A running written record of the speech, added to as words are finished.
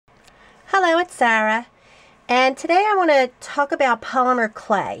Hello, it's Sarah, and today I want to talk about polymer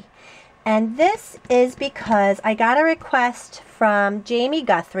clay. And this is because I got a request from Jamie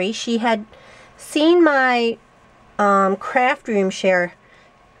Guthrie. She had seen my craft room share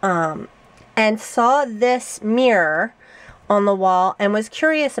and saw this mirror on the wall and was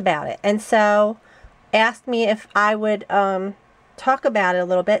curious about it, and so asked me if I would talk about it a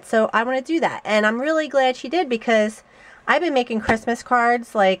little bit. So I want to do that, and I'm really glad she did, because I've been making Christmas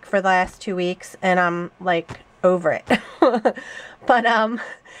cards like for the last 2 weeks, and I'm like over it. But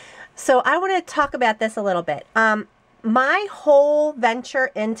so I want to talk about this a little bit. My whole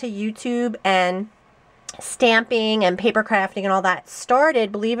venture into YouTube and stamping and paper crafting and all that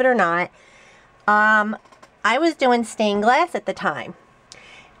started, believe it or not, I was doing stained glass at the time.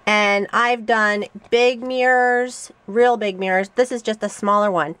 And I've done big mirrors, real big mirrors. This is just a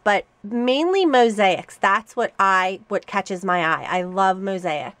smaller one, but mainly mosaics. That's what catches my eye. I love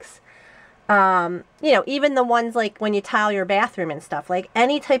mosaics. You know, even the ones like when you tile your bathroom and stuff, like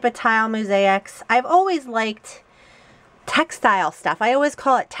any type of tile mosaics. I've always liked textile stuff. I always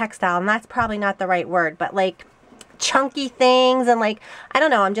call it textile, and that's probably not the right word, but like chunky things, and like, I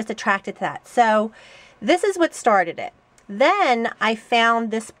don't know, I'm just attracted to that. So this is what started it. Then I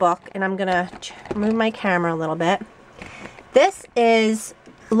found this book, and I'm gonna move my camera a little bit. This is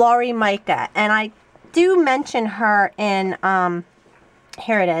Lori Micah, and I do mention her in,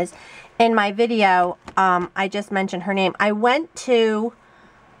 here it is, in my video. I just mentioned her name. I went to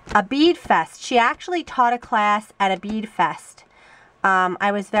a bead fest. She actually taught a class at a bead fest.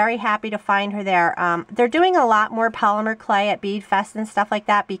 I was very happy to find her there. They're doing a lot more polymer clay at bead fest and stuff like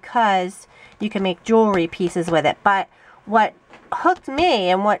that, because you can make jewelry pieces with it. But what hooked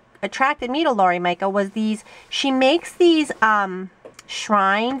me and what attracted me to Lori Micah was she makes these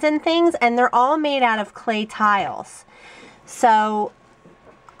shrines and things, and they're all made out of clay tiles. So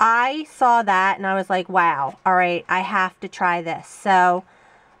I saw that and I was like, wow, all right, I have to try this. So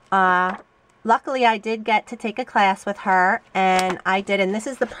luckily I did get to take a class with her, and I did, and this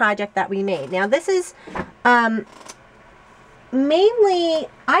is the project that we made. Now this is mainly,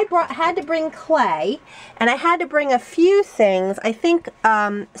 I had to bring clay, and I had to bring a few things. I think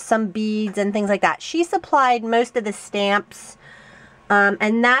some beads and things like that. She supplied most of the stamps,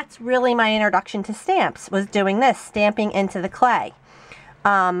 and that's really my introduction to stamps, was doing this, stamping into the clay.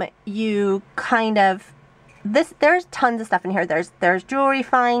 You kind of, there's tons of stuff in here. There's jewelry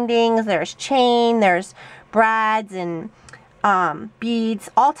findings, there's chain, there's brads and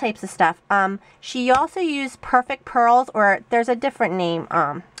beads, all types of stuff. She also used perfect pearls, or there's a different name,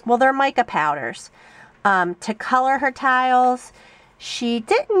 well, they're mica powders, to color her tiles. She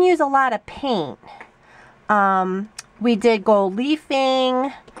didn't use a lot of paint. We did gold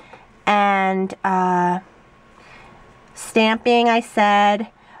leafing and stamping, I said.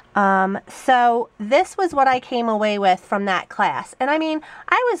 So this was what I came away with from that class, and I mean,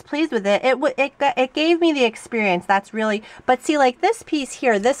 I was pleased with it. It gave me the experience. That's really, but see, like this piece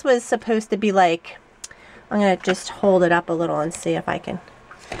here, this was supposed to be like, I'm gonna just hold it up a little and see if I can,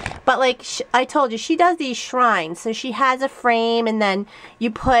 but like I told you, she does these shrines. So she has a frame, and then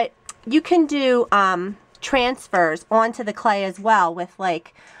you can do transfers onto the clay as well, with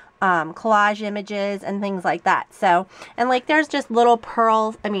like collage images and things like that. So, and like there's just little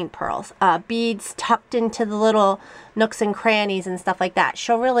beads tucked into the little nooks and crannies and stuff like that.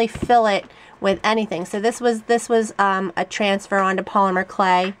 She'll really fill it with anything. So this was a transfer onto polymer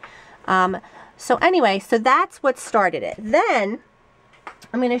clay. So anyway, so that's what started it. Then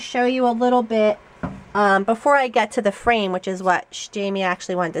I'm going to show you a little bit before I get to the frame, which is what Jamie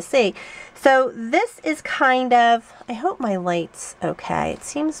actually wanted to see. So this is kind of, I hope my light's okay. It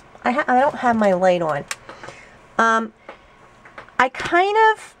seems I don't have my light on. I kind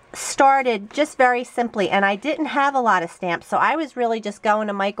of started just very simply, and I didn't have a lot of stamps, so I was really just going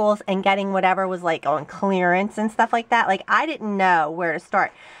to Michael's and getting whatever was like on clearance and stuff like that. Like, I didn't know where to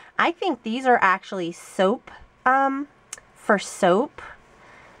start. I think these are actually soap, for soap.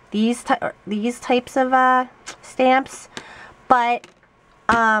 These types of stamps, but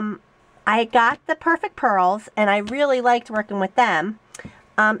I got the perfect pearls, and I really liked working with them.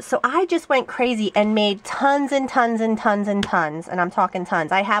 So I just went crazy and made tons and tons and tons and tons, and I'm talking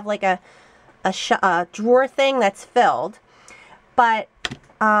tons. I have like a drawer thing that's filled, but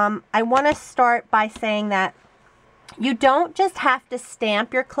I want to start by saying that you don't just have to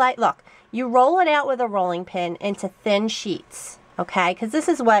stamp your clay. Look, you roll it out with a rolling pin into thin sheets. Okay, because this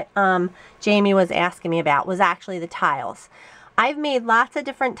is what Jamie was asking me about, was actually the tiles. I've made lots of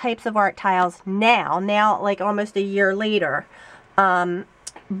different types of art tiles now like almost a year later.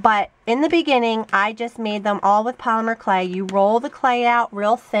 But in the beginning, I just made them all with polymer clay. You roll the clay out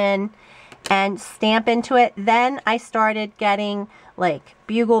real thin, and stamp into it. Then I started getting like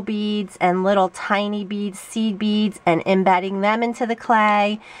bugle beads and little tiny beads, seed beads, and embedding them into the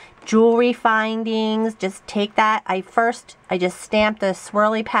clay. Jewelry findings, just take that. I just stamped a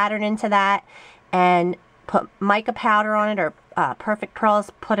swirly pattern into that and put mica powder on it, or perfect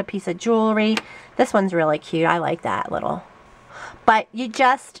pearls, put a piece of jewelry. This one's really cute. I like that little. But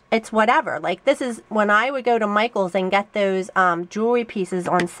it's whatever. Like, this is when I would go to Michael's and get those jewelry pieces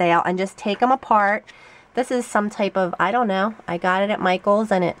on sale and just take them apart. This is some type of, I don't know, I got it at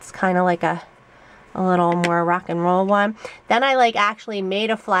Michael's, and it's kind of like a little more rock and roll one. Then I like actually made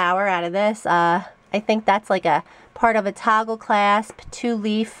a flower out of this. I think that's like a part of a toggle clasp,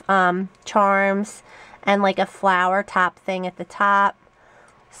 2-leaf charms, and like a flower top thing at the top.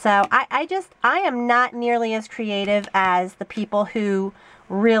 So I am not nearly as creative as the people who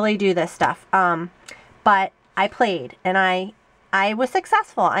really do this stuff. But I played, and I was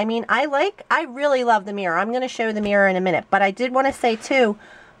successful. I mean, I really love the mirror. I'm going to show the mirror in a minute. But I did want to say too,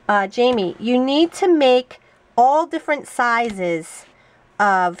 Jamie, you need to make all different sizes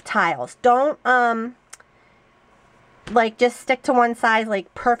of tiles. Don't like just stick to one size,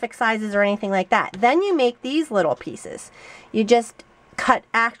 like perfect sizes or anything like that. Then you make these little pieces. You just cut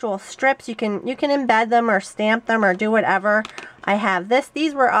actual strips. You can embed them or stamp them or do whatever. I have this.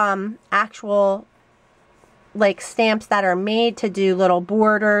 These were actual like stamps that are made to do little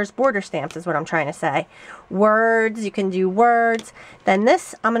border stamps is what I'm trying to say. Words, you can do words. Then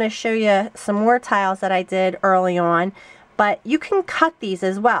this, I'm going to show you some more tiles that I did early on, but you can cut these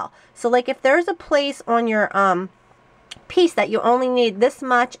as well. So like if there's a place on your piece that you only need this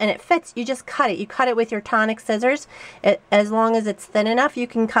much and it fits, you just cut it. You cut it with your tonic scissors. As long as it's thin enough, you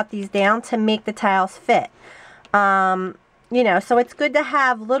can cut these down to make the tiles fit. You know, so it's good to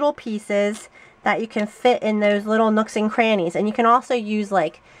have little pieces that you can fit in those little nooks and crannies. And you can also use,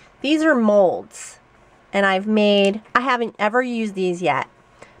 like, these are molds. And I haven't ever used these yet,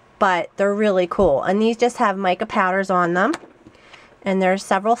 but they're really cool. And these just have mica powders on them. And there's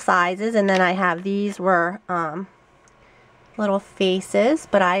several sizes. And then I have these were little faces,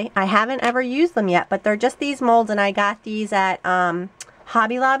 but I haven't ever used them yet. But they're just these molds, and I got these at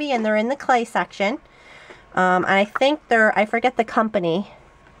Hobby Lobby, and they're in the clay section. And I think I forget the company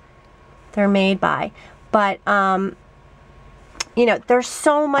they're made by, but you know, there's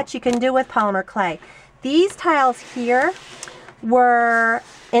so much you can do with polymer clay. These tiles here were,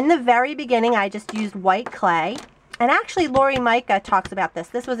 in the very beginning, I just used white clay, and actually Lori Micah talks about this.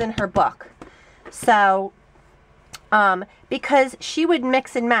 This was in her book. So because she would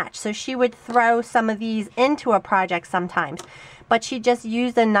mix and match, so she would throw some of these into a project sometimes, but she just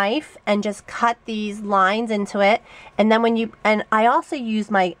used a knife and just cut these lines into it. And then and I also used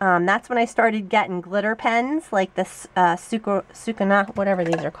my, that's when I started getting glitter pens, like this Sukuna, whatever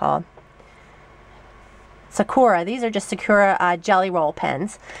these are called. Sakura. These are just Sakura jelly roll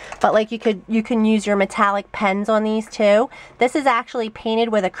pens. But like you can use your metallic pens on these too. This is actually painted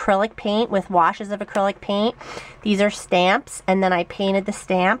with acrylic paint, with washes of acrylic paint. These are stamps, and then I painted the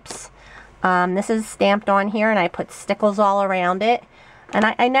stamps. This is stamped on here, and I put stickles all around it. And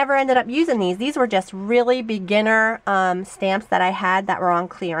I never ended up using these. These were just really beginner stamps that I had that were on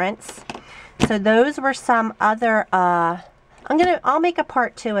clearance. So those were some other, I'll make a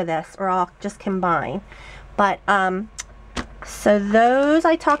part 2 of this, or I'll just combine. But, so those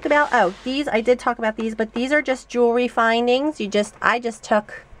I talked about. Oh, these, I did talk about these, but these are just jewelry findings. I just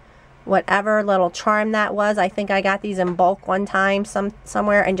took whatever little charm that was. I think I got these in bulk one time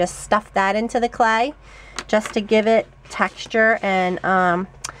somewhere, and just stuffed that into the clay just to give it texture. And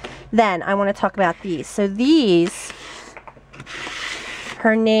then I want to talk about these. So these,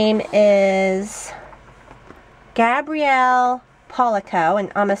 her name is Gabrielle Polico,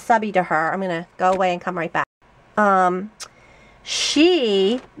 and I'm a subby to her. I'm going to go away and come right back.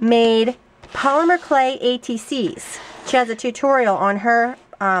 She made polymer clay ATCs. She has a tutorial on her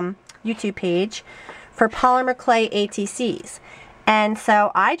YouTube page for polymer clay ATCs. And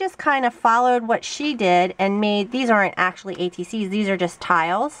so I just kind of followed what she did and made, these aren't actually ATCs, these are just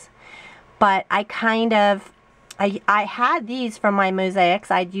tiles. But I kind of, I had these from my mosaics.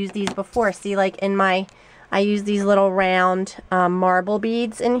 I'd used these before. See, like in my, I use these little round marble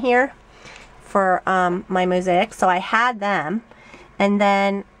beads in here for my mosaics. So I had them. And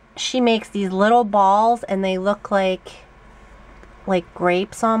then she makes these little balls, and they look like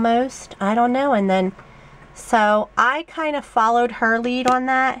grapes almost. I don't know. And then, so I kind of followed her lead on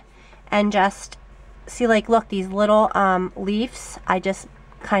that, and just, see, like, look, these little leaves, I just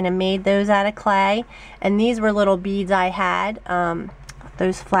kind of made those out of clay. And these were little beads I had,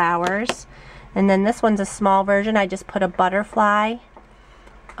 those flowers. And then this one's a small version. I just put a butterfly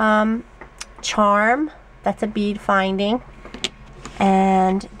charm. That's a bead finding.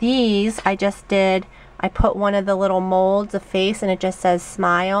 And these I just did, I put one of the little molds, a face, and it just says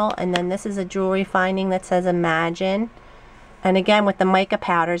smile. And then this is a jewelry finding that says imagine. And again with the mica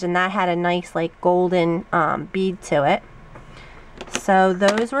powders, and that had a nice like golden bead to it. So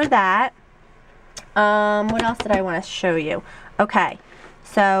those were that. What else did I want to show you? Okay,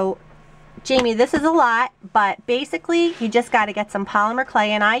 so Jamie, this is a lot, but basically you just got to get some polymer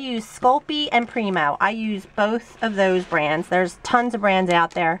clay, and I use Sculpey and Primo. I use both of those brands. There's tons of brands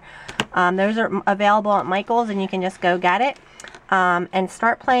out there. Those are available at Michael's, and you can just go get it and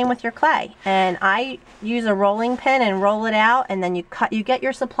start playing with your clay. And I use a rolling pin and roll it out, and then you get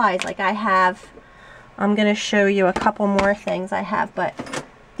your supplies. Like I have, I'm going to show you a couple more things I have, but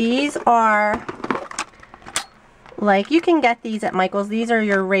these are, like, you can get these at Michael's. These are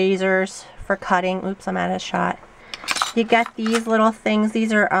your razors for cutting. Oops, I'm out of shot. You get these little things.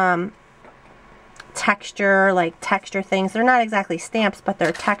 These are texture, like texture things. They're not exactly stamps, but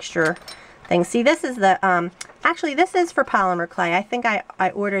they're texture things. See, this is the, actually this is for polymer clay. I think I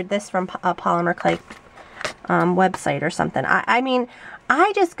ordered this from a polymer clay website or something. I mean,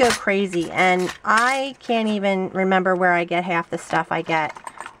 I just go crazy, and I can't even remember where I get half the stuff I get.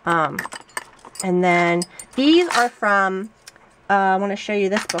 And then these are from, I want to show you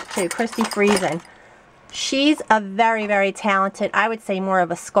this book too, Christy Friesen. She's a very, very talented, I would say more of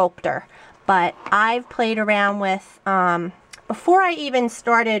a sculptor. But I've played around with, before I even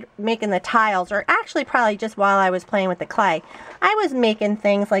started making the tiles, or actually probably just while I was playing with the clay, I was making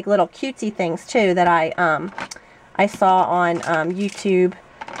things like little cutesy things too that I saw on YouTube.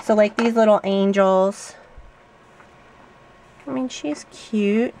 So like these little angels. I mean, she's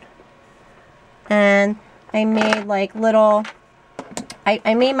cute. And I made like little,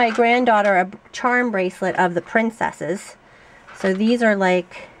 I made my granddaughter a charm bracelet of the princesses. So these are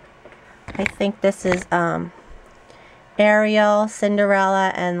like, I think this is Ariel,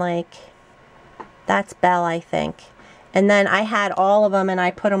 Cinderella, and like, that's Belle, I think. And then I had all of them, and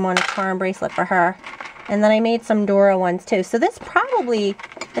I put them on a charm bracelet for her. And then I made some Dora ones too. So this probably,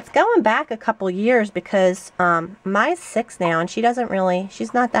 it's going back a couple years, because Mai's 6 now, and she doesn't really,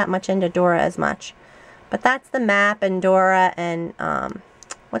 she's not that much into Dora as much. But that's the map and Dora and,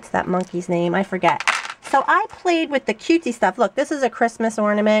 what's that monkey's name? I forget. So I played with the cutesy stuff. Look, this is a Christmas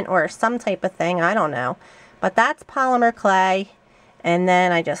ornament or some type of thing. I don't know. But that's polymer clay. And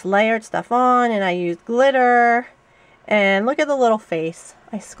then I just layered stuff on, and I used glitter. And look at the little face.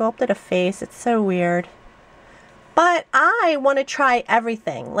 I sculpted a face. It's so weird. But I want to try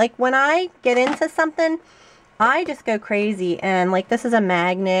everything. Like when I get into something, I just go crazy. And like this is a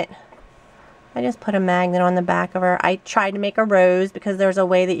magnet. I just put a magnet on the back of her. I tried to make a rose because there's a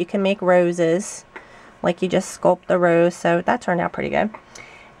way that you can make roses. Like you just sculpt the rose. So that turned out pretty good.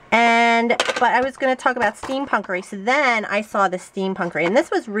 But I was going to talk about steampunkery. So then I saw the steampunkery. And this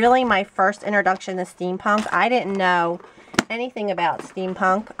was really my first introduction to steampunk. I didn't know anything about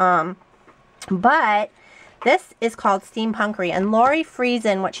steampunk. But this is called steampunkery. And Lori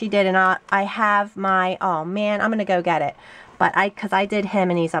Friesen, what she did, and I have my, oh man, I'm going to go get it. But because I did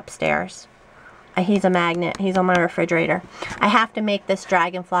him, and he's upstairs. He's a magnet. He's on my refrigerator. I have to make this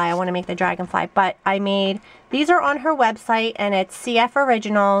dragonfly. I want to make the dragonfly. But I made, these are on her website, and it's CF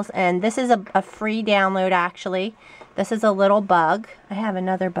Originals. And this is a free download, actually. This is a little bug. I have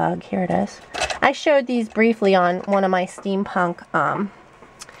another bug. Here it is. I showed these briefly on one of my steampunk.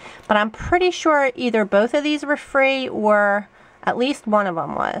 But I'm pretty sure either both of these were free, or at least one of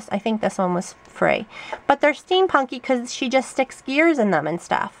them was. I think this one was free. But they're steampunky because she just sticks gears in them and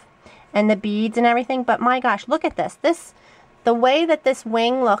stuff. And the beads and everything. But my gosh, look at this. The way that this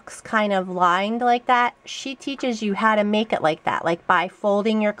wing looks kind of lined like that, she teaches you how to make it like that. Like by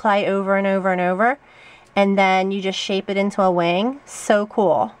folding your clay over and over and over. And then you just shape it into a wing. So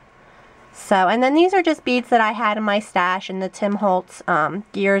cool. So, and then these are just beads that I had in my stash, and the Tim Holtz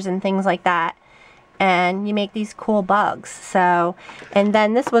gears and things like that. And you make these cool bugs. So, and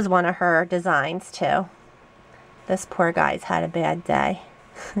then this was one of her designs too. This poor guy's had a bad day.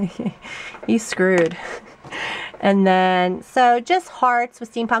 He's screwed. And then, so just hearts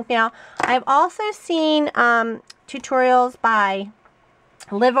with steampunk. Now, I've also seen tutorials by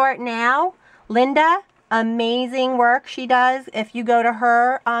Live Art Now. Linda, amazing work she does. If you go to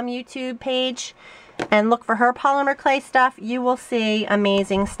her YouTube page and look for her polymer clay stuff, you will see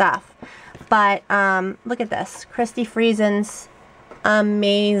amazing stuff. But look at this. Christy Friesen's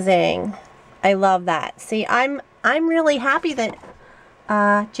amazing. I love that. See, I'm really happy that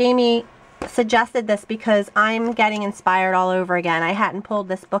Jamie suggested this, because I'm getting inspired all over again. I hadn't pulled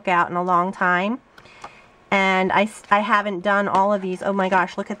this book out in a long time, and I haven't done all of these. Oh my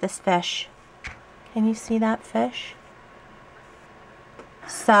gosh, look at this fish. Can you see that fish?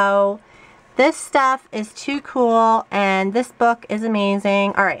 So this stuff is too cool, and this book is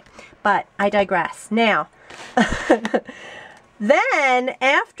amazing. All right, but I digress. Now, then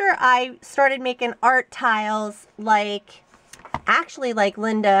after I started making art tiles, like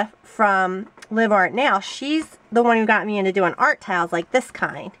Linda from Live Art Now, she's the one who got me into doing art tiles like this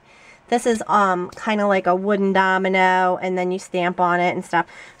kind. This is kind of like a wooden domino, and then you stamp on it and stuff.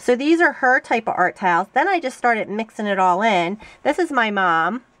 So these are her type of art tiles. Then I just started mixing it all in. This is my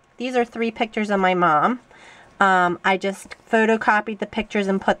mom. These are 3 pictures of my mom. I just photocopied the pictures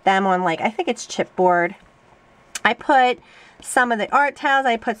and put them on, like, I think it's chipboard. I put some of the art tiles,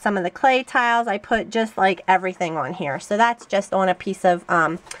 I put some of the clay tiles, I put just like everything on here. So that's just on a piece of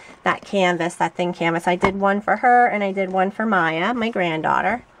that canvas, that thin canvas. I did one for her, and I did one for Maya, my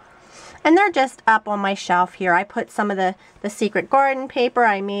granddaughter. And they're just up on my shelf here. I put some of the Secret Garden paper.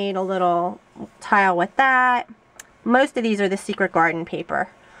 I made a little tile with that. Most of these are the Secret Garden paper.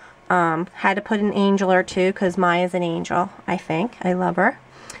 Had to put an angel or two because Maya's an angel, I think. I love her.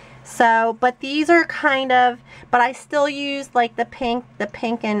 So, but these are kind of, but I still use like the pink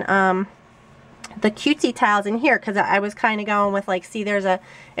and the cutesy tiles in here, because I was kind of going with, like, see,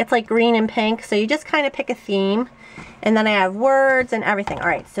 it's like green and pink, so you just kind of pick a theme. And then I have words and everything. All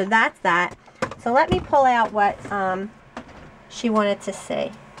right, so that's that. So let me pull out what she wanted to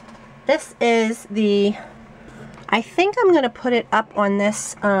see. This is the, I think I'm going to put it up on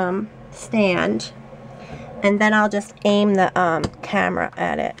this stand, and then I'll just aim the camera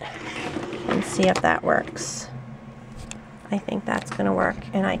at it and see if that works. I think that's going to work,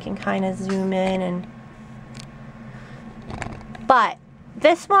 and I can kind of zoom in. And but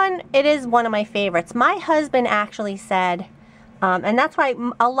this one, it is one of my favorites. My husband actually said, and that's why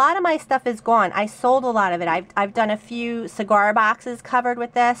a lot of my stuff is gone. I sold a lot of it. I've done a few cigar boxes covered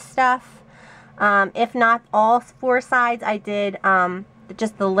with this stuff. If not all 4 sides, I did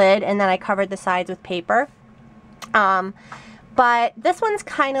just the lid, and then I covered the sides with paper. But this one's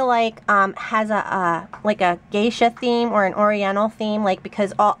kind of like has like a geisha theme or an oriental theme, like,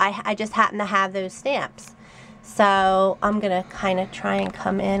 because I just happen to have those stamps. So I'm gonna kind of try and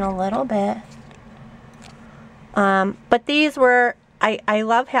come in a little bit. But these were, I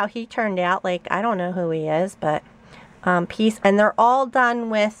love how he turned out. Like, I don't know who he is, but and they're all done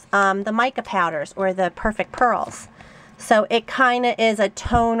with the mica powders or the perfect pearls. So it kind of is a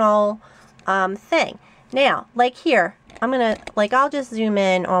tonal thing. Now, like here, I'm gonna, like, I'll just zoom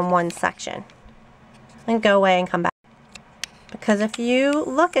in on one section and go away and come back. Because if you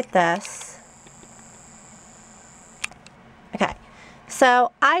look at this, okay,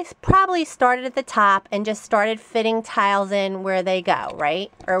 so I probably started at the top and just started fitting tiles in where they go,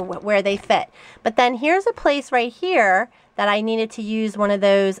 right? Or where they fit. But then here's a place right here that I needed to use one of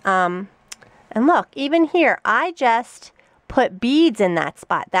those, and look, even here, I just put beads in that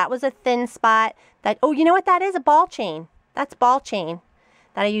spot. That was a thin spot. That, oh, you know what that is? A ball chain. That's ball chain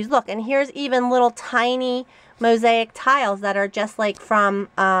that I use. Look, and here's even little tiny mosaic tiles that are just like from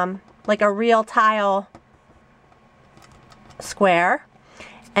like a real tile square.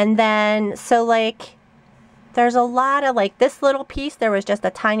 And then, so like, there's a lot of, like, this little piece, there was just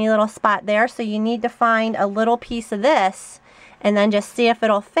a tiny little spot there. So you need to find a little piece of this and then just see if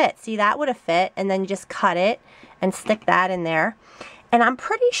it'll fit. See, that would have fit, and then you just cut it and stick that in there. And I'm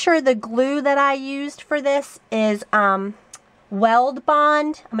pretty sure the glue that I used for this is Weld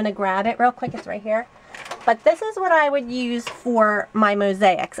Bond. I'm going to grab it real quick. It's right here. But this is what I would use for my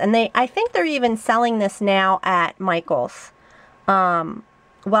mosaics. And I think they're even selling this now at Michael's,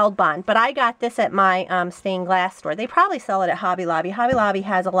 Weld Bond. But I got this at my stained glass store. They probably sell it at Hobby Lobby. Hobby Lobby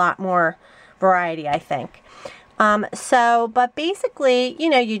has a lot more variety, I think. But basically, you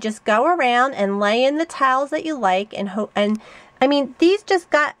know, you just go around and lay in the tiles that you like, and I mean, these just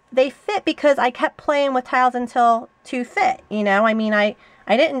they fit because I kept playing with tiles until to fit, you know. I mean, I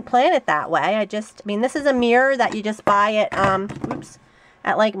didn't plan it that way. I mean, this is a mirror that you just buy at,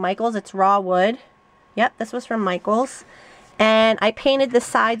 at like Michael's. It's raw wood. Yep, this was from Michael's. And I painted the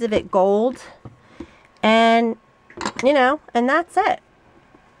sides of it gold. And, you know, and that's it.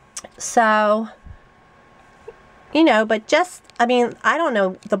 So, you know, but just, I mean, I don't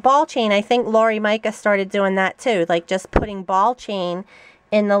know, the ball chain, I think Lori Micah started doing that too, like just putting ball chain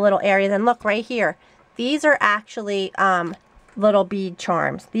in the little areas. And look right here, these are actually little bead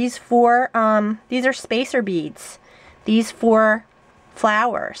charms. These these are spacer beads, these 4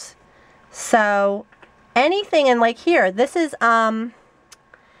 flowers. So anything, and like here, this is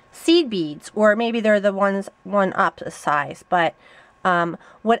seed beads, or maybe they're the one up a size, but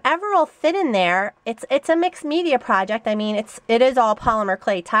whatever will fit in there. It's a mixed media project. I mean, it is all polymer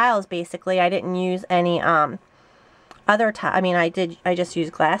clay tiles basically. I didn't use any other tile. I mean, I just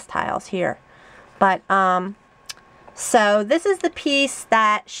used glass tiles here. But so this is the piece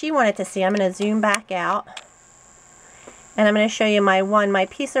that she wanted to see. I'm going to zoom back out. And I'm going to show you my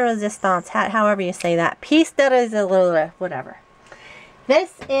piece de resistance, however you say that. Piece de resistance, whatever.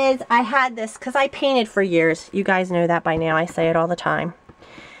 This is, I had this because I painted for years. You guys know that by now. I say it all the time.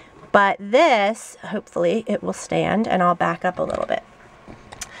 But this, hopefully it will stand, and I'll back up a little bit.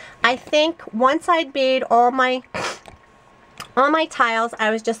 I think once I'd made all my tiles, I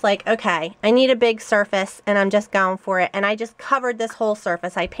was just like, okay, I need a big surface, and I'm just going for it. And I just covered this whole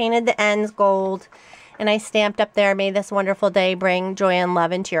surface. I painted the ends gold, and I stamped up there, may this wonderful day bring joy and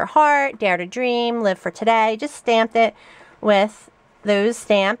love into your heart, dare to dream, live for today. Just stamped it with those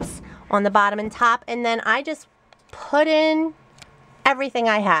stamps on the bottom and top, and then I just put in everything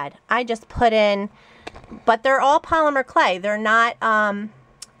I had. I just put in, but they're all polymer clay. They're not,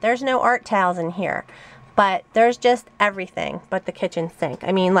 there's no art towels in here, but there's just everything but the kitchen sink.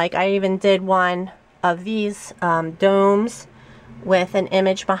 I mean, like, I even did one of these domes with an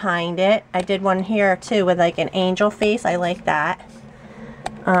image behind it. I did one here too with like an angel face. I like that.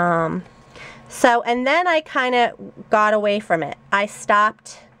 So, and then I kind of got away from it. I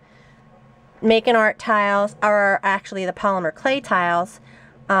stopped making art tiles, or actually the polymer clay tiles.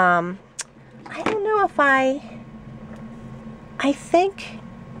 I don't know if I think,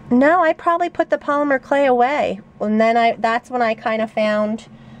 no, I probably put the polymer clay away. And then that's when I kind of found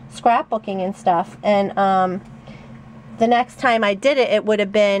scrapbooking and stuff. And the next time I did it, it would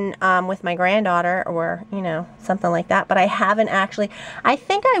have been with my granddaughter, or, you know, something like that. But I haven't actually. I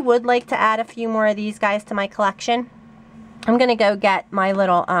think I would like to add a few more of these guys to my collection. I'm going to go get my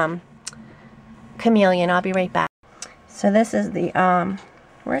little chameleon. I'll be right back. So this is the,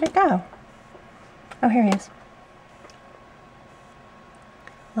 where'd it go? Oh, here he is.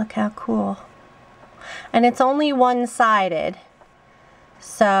 Look how cool. And it's only one-sided.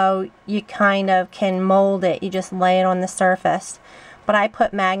 So you kind of can mold it. You just lay it on the surface. But I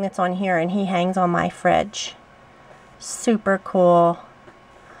put magnets on here, and he hangs on my fridge. Super cool.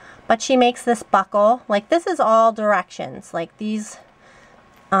 But she makes this buckle. Like, this is all directions. Like these,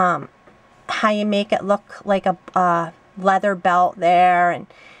 how you make it look like a leather belt there. And,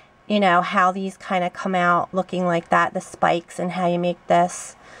 you know, how these kind of come out looking like that. The spikes, and how you make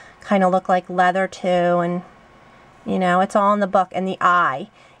this kind of look like leather too. And you know, it's all in the book. And the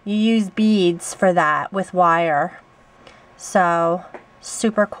eye, you use beads for that with wire. So,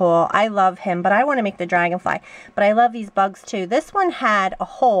 super cool. I love him, but I want to make the dragonfly. But I love these bugs too. This one had a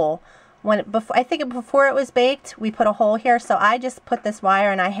hole. I think before it was baked, we put a hole here. So I just put this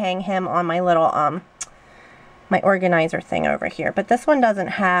wire, and I hang him on my little, my organizer thing over here. But this one doesn't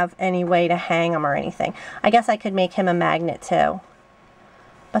have any way to hang him or anything. I guess I could make him a magnet too.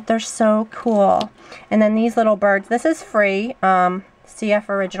 But they're so cool. And then these little birds, this is free, CF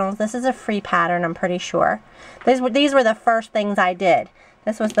Originals. This is a free pattern, I'm pretty sure. These were the first things I did.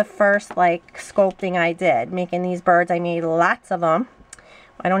 This was the first, like, sculpting I did, making these birds. I made lots of them.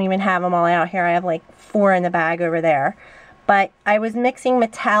 I don't even have them all out here. I have like 4 in the bag over there. But I was mixing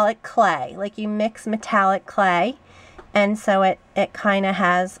metallic clay. Like, you mix metallic clay, and so it kind of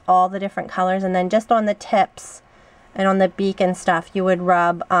has all the different colors. And then just on the tips and on the beak and stuff, you would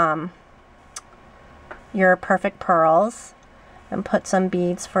rub your perfect pearls and put some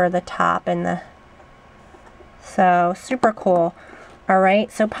beads for the top and the, so super cool.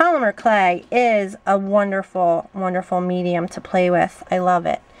 Alright, so polymer clay is a wonderful, wonderful medium to play with. I love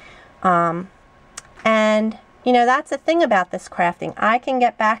it. And, you know, that's the thing about this crafting. I can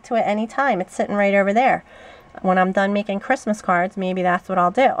get back to it anytime. It's sitting right over there. When I'm done making Christmas cards, maybe that's what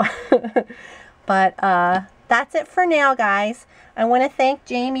I'll do. But, that's it for now, guys. I want to thank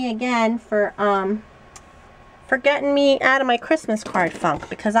Jamie again for getting me out of my Christmas card funk,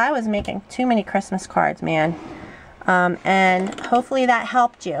 because I was making too many Christmas cards, man. And hopefully that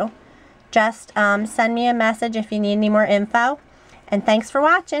helped you. Just send me a message if you need any more info. And thanks for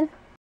watching.